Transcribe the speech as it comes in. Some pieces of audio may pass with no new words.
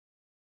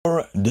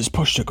For this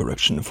posture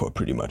correction for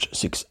pretty much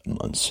 6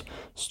 months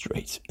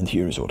straight. And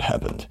here's what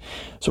happened.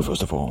 So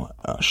first of all,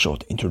 a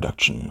short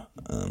introduction.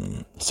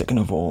 Second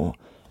of all,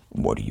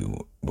 what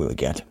you will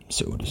get.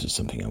 So this is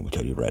something I will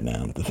tell you right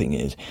now. The thing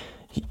is,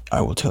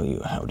 I will tell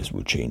you how this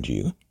will change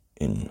you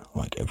in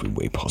like every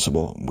way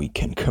possible. We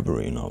can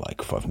cover in a like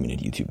 5-minute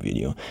YouTube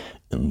video,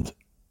 and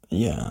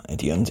yeah, at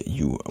the end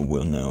you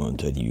will know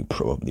that you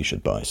probably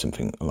should buy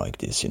something like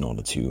this in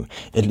order to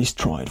at least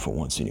try it for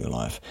once in your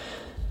life.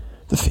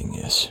 The thing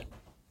is,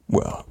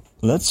 well,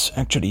 let's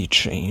actually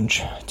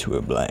change to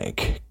a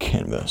blank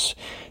canvas.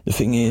 The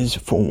thing is,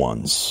 for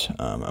once,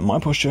 my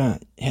posture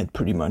had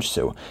pretty much,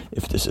 so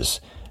if this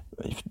is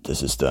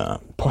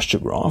the posture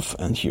graph,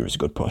 and here is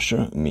good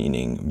posture,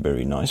 meaning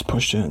very nice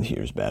posture, and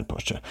here is bad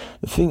posture.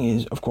 The thing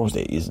is, of course,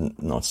 there is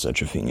not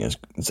such a thing as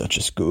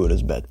good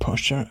as bad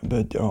posture,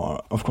 but there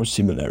are, of course,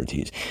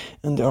 similarities,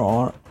 and there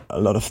are a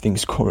lot of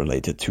things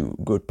correlated to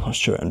good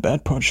posture and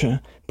bad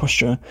posture.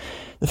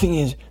 The thing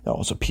is, there are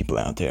also people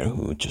out there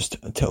who just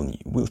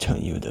will tell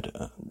you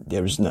that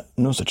there is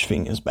no such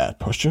thing as bad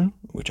posture,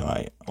 which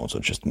I also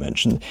just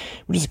mentioned,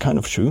 which is kind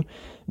of true.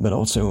 But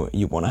also,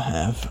 you want to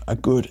have a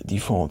good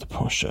default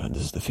posture.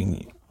 This is the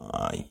thing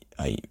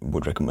I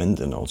would recommend,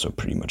 and also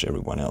pretty much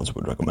everyone else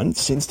would recommend,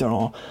 since there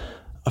are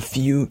a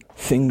few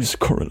things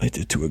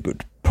correlated to a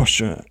good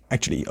posture.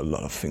 Actually, a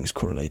lot of things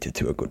correlated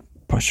to a good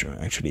posture.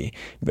 Actually,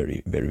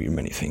 very, very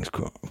many things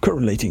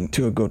correlating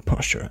to a good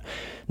posture.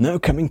 Now,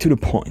 coming to the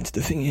point,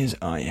 the thing is,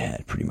 I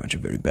had pretty much a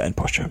very bad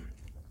posture.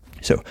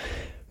 So,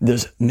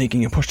 does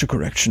making a posture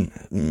correction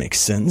make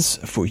sense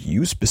for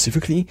you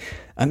specifically?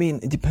 I mean,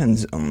 it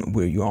depends on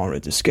where you are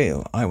at the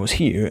scale. I was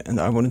here and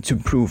I wanted to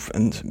improve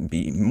and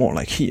be more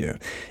like here.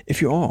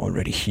 If you are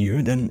already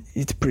here, then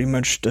it pretty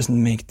much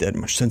doesn't make that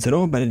much sense at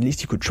all, but at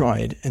least you could try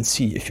it and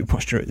see if your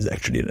posture is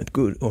actually that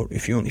good, or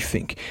if you only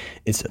think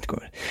it's that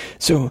good.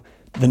 So,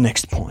 the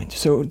next point.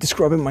 So,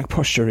 describing my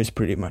posture is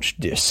pretty much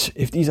this.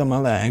 If these are my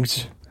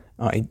legs,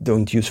 I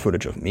don't use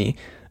footage of me,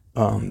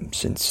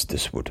 since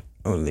this would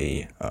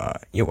only,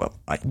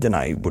 then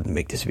I wouldn't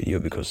make this video,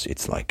 because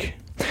it's like,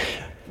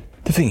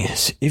 the thing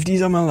is, if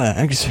these are my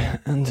legs,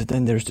 and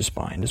then there's the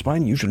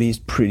spine usually is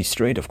pretty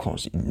straight. Of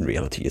course, in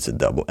reality it's a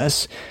double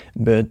S,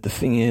 but the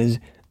thing is,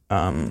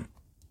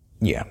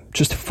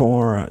 just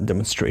for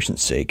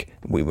demonstration's sake,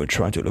 we will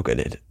try to look at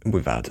it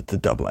without the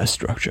double S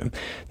structure.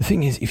 The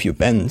thing is, if you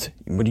bend,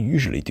 what you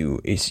usually do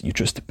is you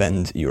just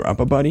bend your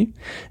upper body,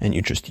 and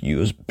you just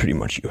use pretty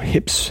much your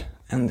hips,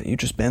 and you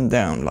just bend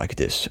down like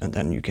this, and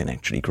then you can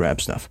actually grab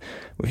stuff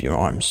with your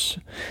arms.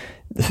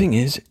 The thing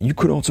is, you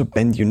could also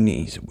bend your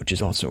knees, which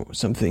is also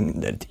something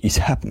that is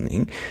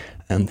happening,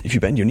 and if you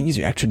bend your knees,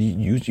 you actually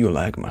use your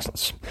leg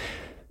muscles.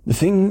 The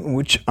thing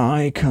which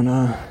I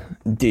kinda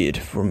did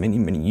for many,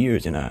 many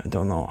years, and I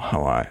don't know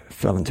how I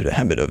fell into the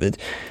habit of it,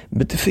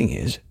 but the thing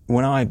is,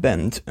 when I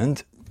bend,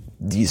 and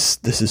this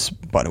is,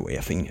 by the way,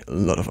 I think a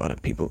lot of other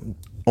people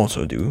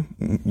also do,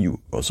 you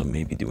also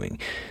may be doing.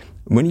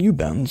 When you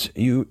bend,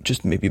 you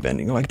just may be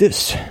bending like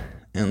this.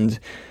 And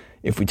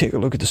if we take a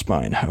look at the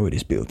spine, how it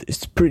is built,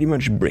 it's pretty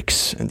much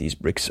bricks. And these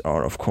bricks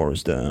are, of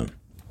course,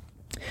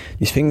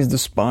 these things the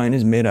spine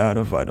is made out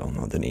of. I don't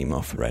know the name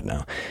of right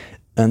now.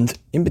 And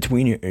in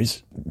between here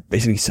is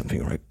basically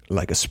something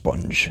like a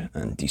sponge.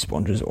 And these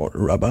sponges are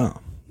rubber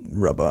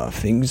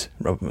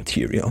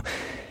material.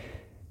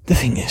 The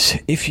thing is,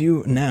 if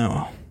you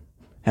now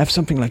have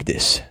something like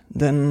this,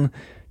 then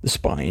the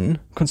spine,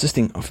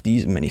 consisting of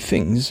these many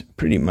things,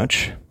 pretty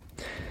much,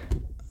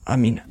 I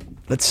mean,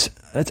 let's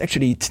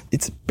actually,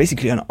 it's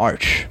basically an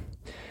arch.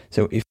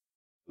 So if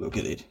you look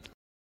at it,